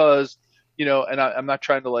only because and I'm not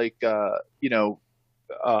trying to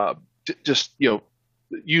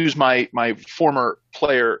use my former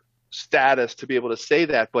player status to be able to say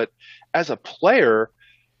that, but as a player.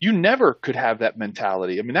 You never could have that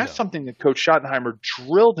mentality. I mean, that's something that Coach Schottenheimer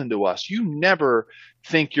drilled into us. You never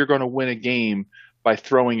think you're going to win a game by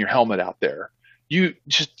throwing your helmet out there. You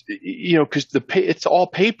just, because it's all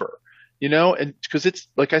paper, and because it's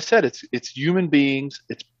like I said, it's human beings,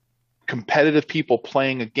 it's competitive people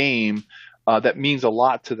playing a game that means a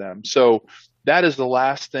lot to them. So that is the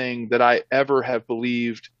last thing that I ever have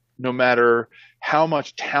believed, no matter how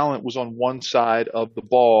much talent was on one side of the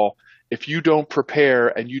ball. If you don't prepare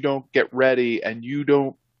and you don't get ready and you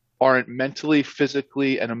aren't mentally,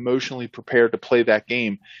 physically, and emotionally prepared to play that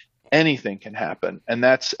game, anything can happen. And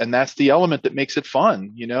that's the element that makes it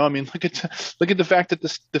fun. I mean, look at the fact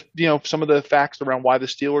that some of the facts around why the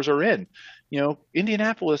Steelers are in.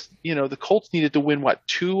 Indianapolis, the Colts needed to win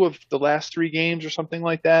 2 of the last 3 games or something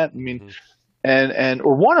like that. I mean,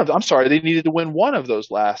 they needed to win 1 of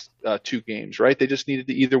those last 2 games, right? They just needed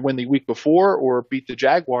to either win the week before or beat the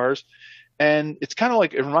Jaguars. And it's kind of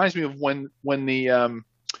like, it reminds me of when the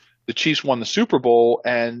Chiefs won the Super Bowl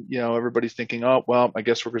and, everybody's thinking, oh, well, I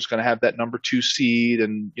guess we're just going to have that number 2 seed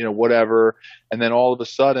and, whatever. And then all of a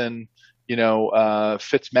sudden,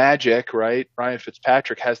 Fitzmagic, right? Ryan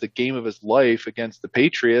Fitzpatrick has the game of his life against the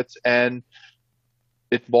Patriots, and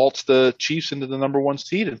it vaults the Chiefs into the number 1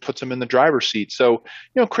 seed and puts them in the driver's seat. So,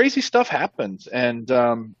 crazy stuff happens. And,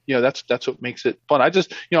 that's what makes it fun. I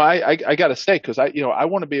just, I got to say, cause I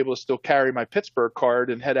want to be able to still carry my Pittsburgh card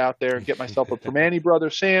and head out there and get myself a Permane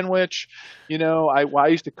Brothers sandwich. I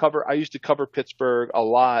used to cover Pittsburgh a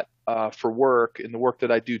lot, for work in the work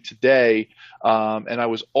that I do today. And I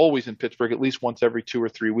was always in Pittsburgh at least once every 2 or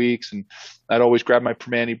 3 weeks. And I'd always grab my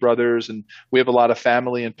Permane Brothers. And we have a lot of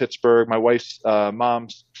family in Pittsburgh. My wife's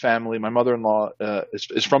mom's family, my mother-in-law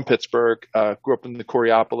is from Pittsburgh, grew up in the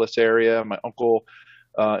Coriopolis area. My uncle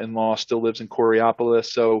in-law still lives in Coriopolis.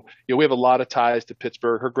 So, we have a lot of ties to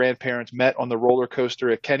Pittsburgh. Her grandparents met on the roller coaster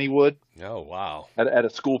at Kennywood. Oh, wow. At a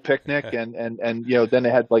school picnic. And then they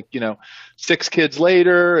had 6 kids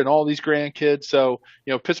later and all these grandkids. So,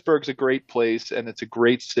 Pittsburgh's a great place and it's a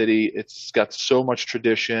great city. It's got so much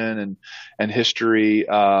tradition and history.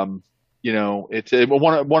 It's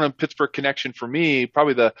one of Pittsburgh connection for me,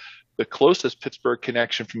 probably the closest Pittsburgh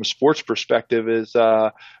connection from a sports perspective is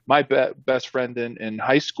my best friend in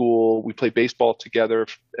high school. We played baseball together,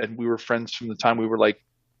 and we were friends from the time we were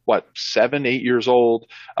 7, 8 years old.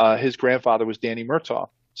 His grandfather was Danny Murtaugh,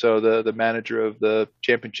 so the manager of the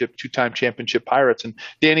 2-time championship Pirates. And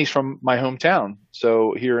Danny's from my hometown,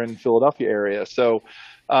 so here in Philadelphia area. So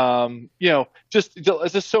there's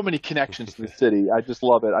just so many connections to the city. I just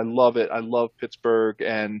love it. I love it. I love Pittsburgh,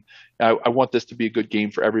 and I want this to be a good game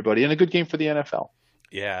for everybody and a good game for the NFL.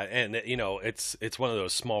 Yeah, and it's one of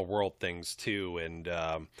those small world things too, and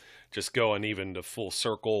just going even to full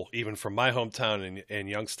circle, even from my hometown in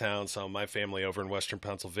Youngstown, some of my family over in Western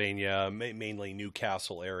Pennsylvania, mainly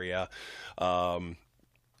Newcastle area.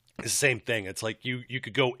 It's the same thing. It's like you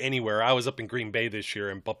could go anywhere. I was up in Green Bay this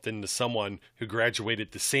year and bumped into someone who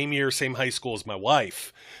graduated the same year, same high school as my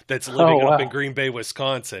wife that's living up in Green Bay,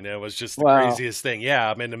 Wisconsin. And it was just the craziest thing.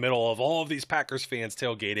 Yeah, I'm in the middle of all of these Packers fans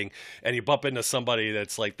tailgating, and you bump into somebody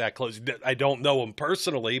that's that close. I don't know him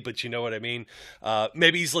personally, but you know what I mean?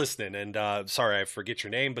 Maybe he's listening. And sorry, I forget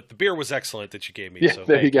your name, but the beer was excellent that you gave me. Yeah, so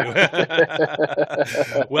there you go.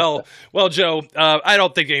 Well, Joe, I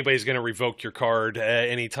don't think anybody's going to revoke your card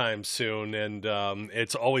anytime soon, and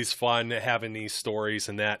it's always fun having these stories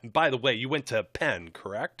and that. And by the way, you went to Penn,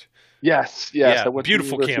 correct? Yes. Yeah,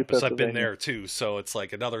 beautiful campus. I've been there too, so it's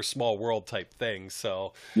like another small world type thing.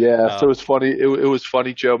 So yeah, so it was funny. It was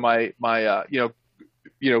funny, Joe. My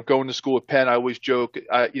going to school at Penn, I always joke.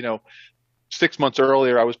 6 months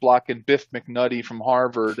earlier, I was blocking Biff McNutty from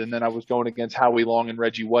Harvard, and then I was going against Howie Long and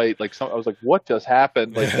Reggie White. Like, I was like, what just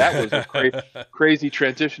happened? Like, that was a crazy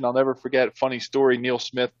transition. I'll never forget. Funny story. Neil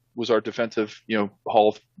Smith was our defensive,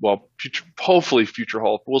 hopefully future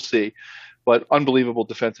Hall. We'll see. But unbelievable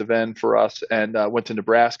defensive end for us, and went to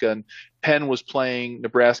Nebraska. And Penn was playing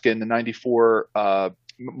Nebraska in the '94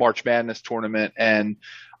 March Madness tournament, and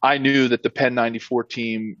I knew that the Penn 94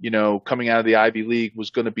 team, coming out of the Ivy League was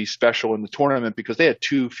going to be special in the tournament because they had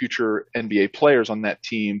 2 future NBA players on that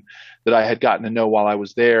team that I had gotten to know while I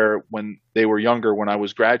was there when they were younger, when I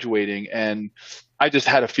was graduating. And I just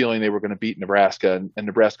had a feeling they were going to beat Nebraska, and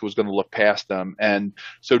Nebraska was going to look past them. And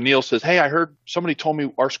so Neil says, hey, I heard somebody told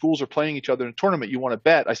me our schools are playing each other in a tournament. You want to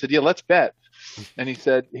bet? I said, yeah, let's bet. And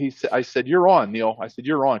I said, you're on, Neil. I said,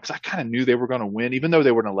 you're on. Cause I kind of knew they were going to win, even though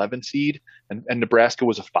they were an 11 seed and Nebraska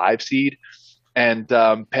was a 5 seed, and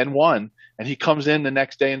Penn won. And he comes in the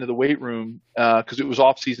next day into the weight room, cause it was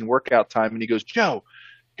off season workout time. And he goes, Joe,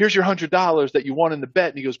 here's your $100 that you won in the bet.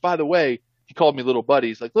 And he goes, by the way, he called me little buddy.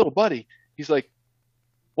 He's like, little buddy. He's like,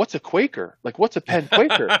 what's a Quaker? Like, what's a Penn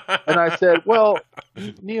Quaker? And I said, well,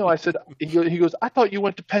 Neil, I said, he goes, I thought you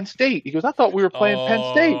went to Penn State. He goes, I thought we were playing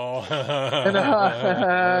Penn State. And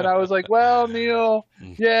I was like, well, Neil,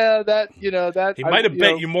 yeah, that. He might have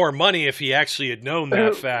bet you more money if he actually had known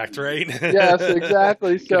that fact, right? Yes,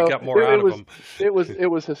 exactly. So got more out of him. It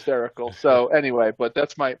was hysterical. So anyway, but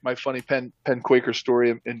that's my funny Penn Quaker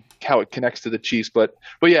story and how it connects to the Chiefs. But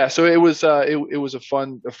yeah, so it was a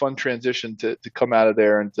fun transition to come out of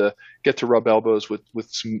there and to get to rub elbows with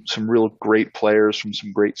some real great players from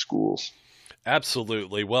some great schools.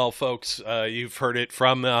 Absolutely. Well, folks, you've heard it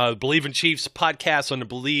from Believe in Chiefs podcast on the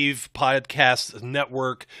Believe Podcast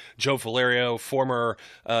Network. Joe Valerio, former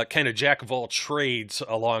kind of jack of all trades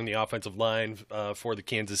along the offensive line for the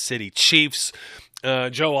Kansas City Chiefs.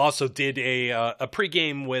 Joe also did a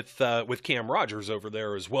pregame with Cam Rogers over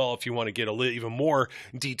there as well. If you want to get even more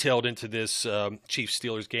detailed into this Chiefs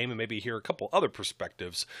Steelers game and maybe hear a couple other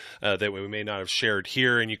perspectives that we may not have shared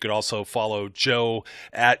here, and you could also follow Joe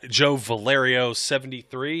at Joe Valerio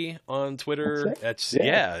 73 on Twitter. That's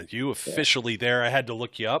you officially there. I had to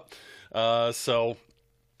look you up. So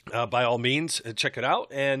by all means, check it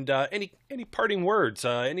out. And any parting words,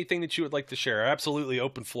 anything that you would like to share? Absolutely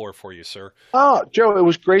open floor for you, sir. Oh, Joe, it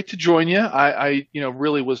was great to join you. I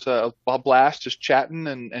really was a blast just chatting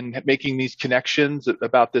and making these connections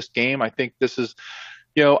about this game. I think this is,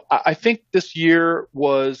 I think this year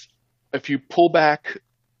was, if you pull back,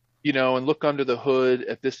 and look under the hood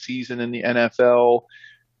at this season in the NFL,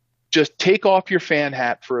 just take off your fan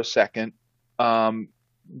hat for a second.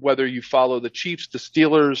 Whether you follow the Chiefs, the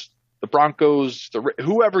Steelers, the Broncos,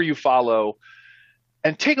 whoever you follow,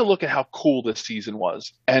 and take a look at how cool this season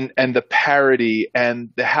was, and the parity, and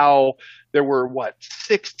how there were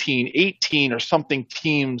 16, 18 or something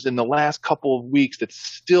teams in the last couple of weeks that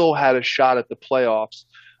still had a shot at the playoffs.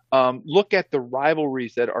 Look at the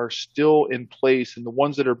rivalries that are still in place and the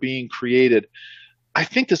ones that are being created. I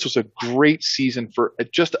think this was a great season for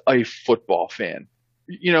just a football fan.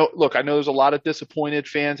 Look, I know there's a lot of disappointed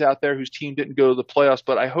fans out there whose team didn't go to the playoffs,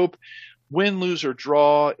 but I hope win, lose, or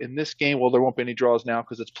draw in this game. Well, there won't be any draws now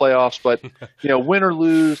because it's playoffs, but win or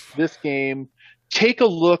lose this game, take a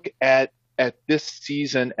look at this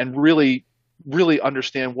season and really, really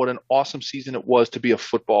understand what an awesome season it was to be a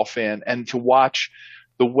football fan and to watch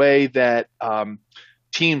the way that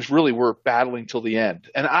teams really were battling till the end.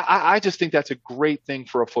 And I just think that's a great thing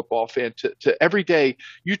for a football fan to every day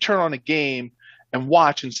you turn on a game and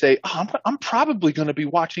watch and say, I'm probably going to be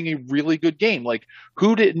watching a really good game. Like,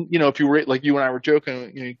 who didn't, if you were like you and I were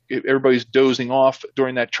joking, everybody's dozing off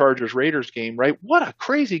during that Chargers Raiders game, right? What a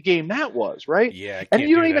crazy game that was, right? Yeah, and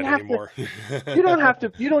you don't even have anymore. you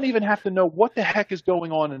don't even have to know what the heck is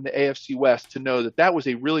going on in the AFC West to know that was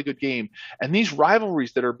a really good game. And these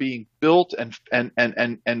rivalries that are being built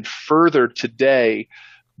and furthered today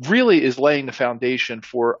really is laying the foundation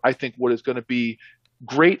for, I think, what is going to be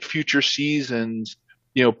great future seasons,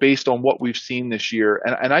 based on what we've seen this year.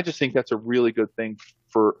 And I just think that's a really good thing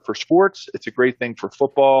for sports. It's a great thing for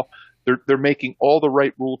football. They're making all the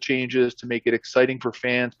right rule changes to make it exciting for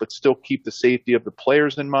fans, but still keep the safety of the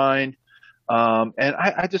players in mind. And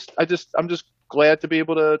I'm just glad to be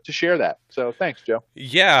able to share that. So thanks, Joe.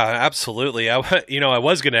 Yeah, absolutely. I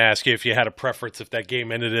was going to ask you if you had a preference if that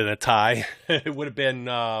game ended in a tie. It would have been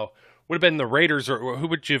the Raiders, or who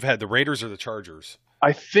would you have had, the Raiders or the Chargers?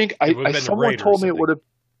 I think someone told me it would have.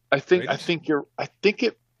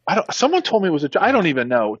 Someone told me it was I don't even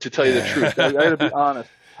know, to tell you the truth. I got to be honest.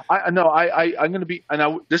 I'm going to be,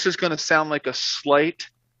 this is going to sound like a slight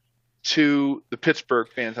to the Pittsburgh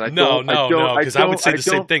fans, and no, because I would say the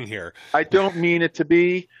same thing here. I don't mean it to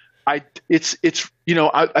be. It's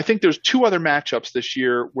I think there's two other matchups this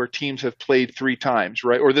year where teams have played 3 times,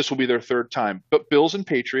 right? Or this will be their 3rd time. But Bills and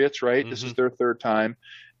Patriots, right? This is their 3rd time,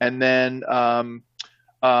 and then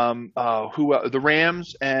the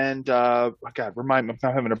Rams and God, remind me, I'm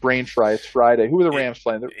not having a brain fry. It's Friday. Who are the Rams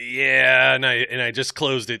playing? Yeah, and I just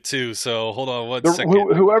closed it too. So hold on one second.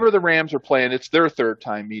 Whoever the Rams are playing, it's their 3rd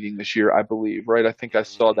time meeting this year, I believe. Right? I think I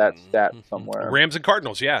saw that stat somewhere. Rams and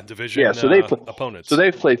Cardinals, yeah, division. Yeah, so they play, opponents. So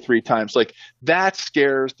they've played 3 times. Like that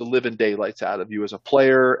scares the living daylights out of you as a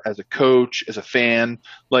player, as a coach, as a fan.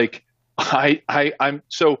 Like I'm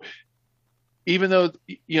so. Even though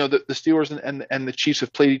the Steelers and the Chiefs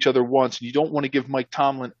have played each other once, and you don't want to give Mike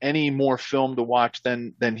Tomlin any more film to watch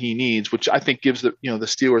than he needs, which I think gives the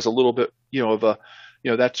Steelers a little bit of a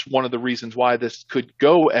that's one of the reasons why this could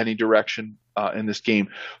go any direction in this game.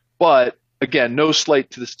 But again, no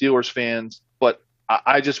slight to the Steelers fans, but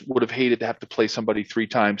I just would have hated to have to play somebody 3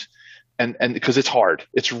 times, and because it's hard.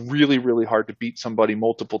 It's really, really hard to beat somebody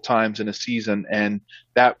multiple times in a season, and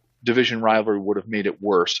that division rivalry would have made it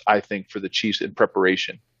worse, I think, for the Chiefs in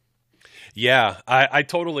preparation. Yeah, I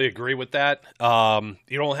totally agree with that.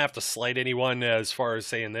 You don't have to slight anyone as far as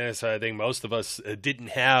saying this. I think most of us didn't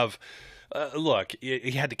have look,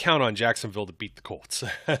 you had to count on Jacksonville to beat the Colts.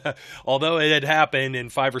 Although it had happened in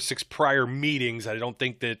 5 or 6 prior meetings, I don't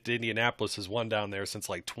think that Indianapolis has won down there since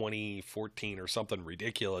like 2014 or something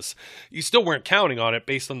ridiculous. You still weren't counting on it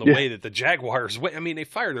based on the way that the Jaguars went. I mean, they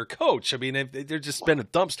fired their coach. I mean, they're just been a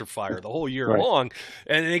dumpster fire the whole year long.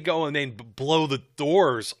 And they go and they blow the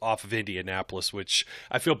doors off of Indianapolis, which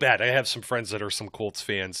I feel bad. I have some friends that are some Colts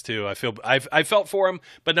fans too. I felt for them,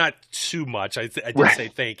 but not too much. I did say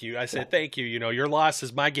thank you. I said thank you. Your loss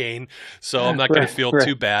is my gain, so I'm not going to feel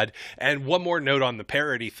too bad. And one more note on the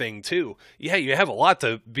parity thing too. Yeah, you have a lot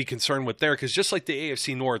to be concerned with there, because just like the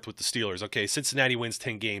AFC North with the Steelers, okay, Cincinnati wins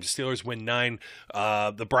 10 games, Steelers win 9.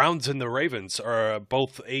 The Browns and the Ravens are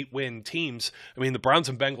both 8-win teams. I mean, the Browns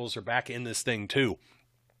and Bengals are back in this thing too.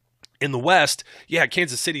 In the West, yeah,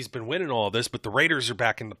 Kansas City's been winning all of this, but the Raiders are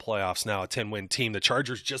back in the playoffs now, a 10-win team. The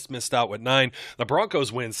Chargers just missed out with 9. The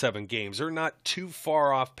Broncos win 7 games. They're not too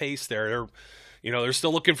far off pace there. They're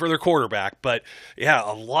still looking for their quarterback. But, yeah,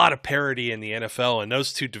 a lot of parity in the NFL, and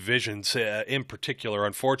those 2 divisions in particular.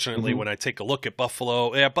 Unfortunately, when I take a look at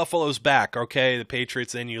Buffalo, Buffalo's back, okay? The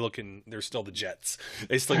Patriots, then you look and they're still the Jets.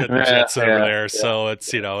 They still got the Jets over there. Yeah. So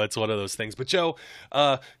it's, it's one of those things. But, Joe,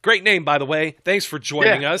 great name, by the way. Thanks for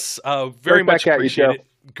joining us. Very much appreciate it.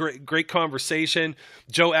 Great conversation.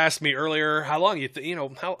 Joe asked me earlier, how long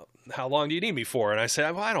how long do you need me for? And I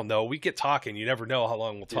said, well, I don't know. We get talking. You never know how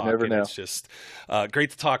long we'll talk. You never know. It's just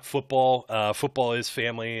great to talk football. Football is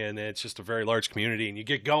family, and it's just a very large community. And you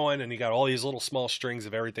get going, and you got all these little small strings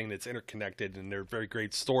of everything that's interconnected, and they're very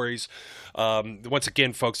great stories. Once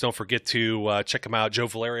again, folks, don't forget to check them out. Joe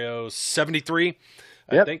Valerio 73.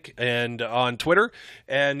 I think, and on Twitter,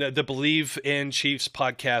 and the Believe in Chiefs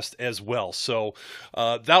podcast as well. So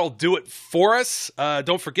that'll do it for us.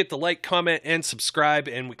 Don't forget to like, comment, and subscribe.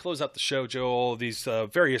 And we close out the show, Joe, all these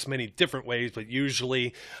various many different ways, but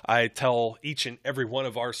usually I tell each and every one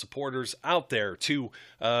of our supporters out there to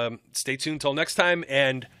stay tuned till next time,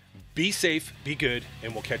 and be safe, be good,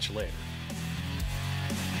 and we'll catch you later.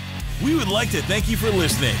 We would like to thank you for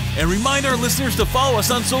listening and remind our listeners to follow us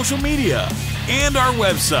on social media and our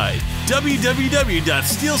website,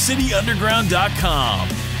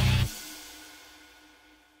 www.steelcityunderground.com.